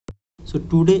So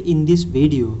today in this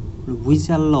video we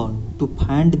shall learn to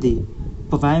find the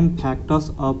prime factors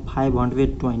of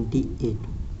 528.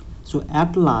 So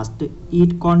at last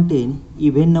it contains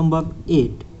even number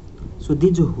 8. So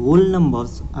these whole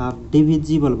numbers are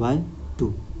divisible by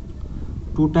 2.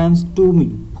 2 times 2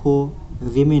 means 4,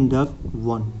 remainder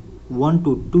 1. 1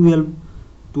 to 12,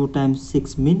 2 times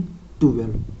 6 means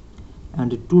 12,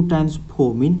 and 2 times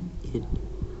 4 means 8.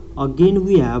 Again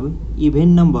we have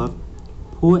even number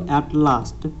 4 at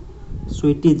last, so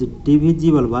it is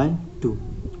divisible by 2.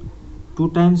 2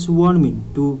 times 1 means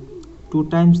 2, 2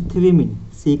 times 3 means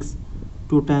 6,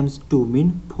 2 times 2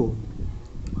 means 4.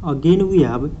 Again we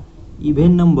have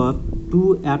even number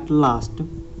 2 at last,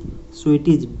 so it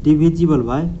is divisible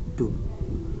by 2.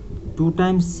 2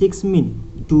 times 6 means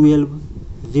 12,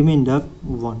 remainder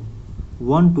 1.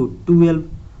 1 to 12,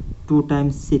 2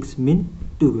 times 6 means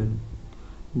 12.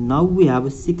 Now we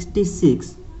have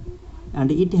 66 and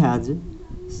it has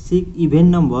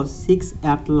even number 6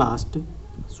 at last,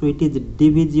 so it is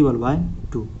divisible by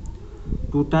 2.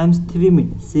 2 times 3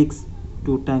 means 6,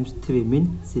 2 times 3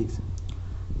 means 6.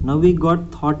 Now we got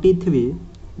 33,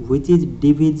 which is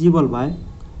divisible by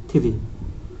 3.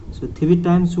 So 3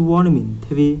 times 1 means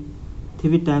 3,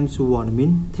 3 times 1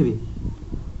 means 3.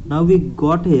 Now we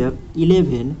got here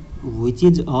 11, which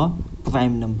is a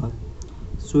prime number.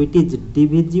 So it is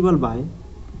divisible by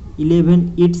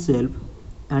 11 itself,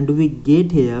 and we get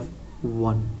here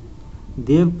 1.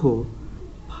 Therefore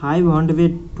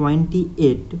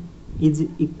 528 is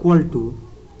equal to,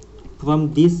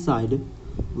 from this side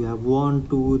we have 1,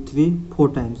 2, 3, 4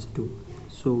 times 2.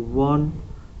 So 1,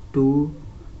 2,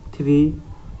 3,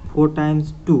 4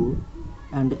 times 2,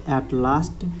 and at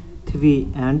last 3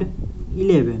 and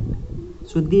 11.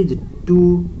 So these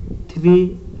 2,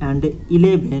 3 and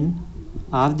 11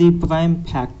 are the prime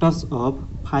factors of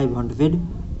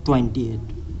 528.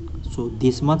 So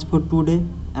this much for today,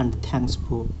 and thanks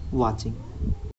for watching.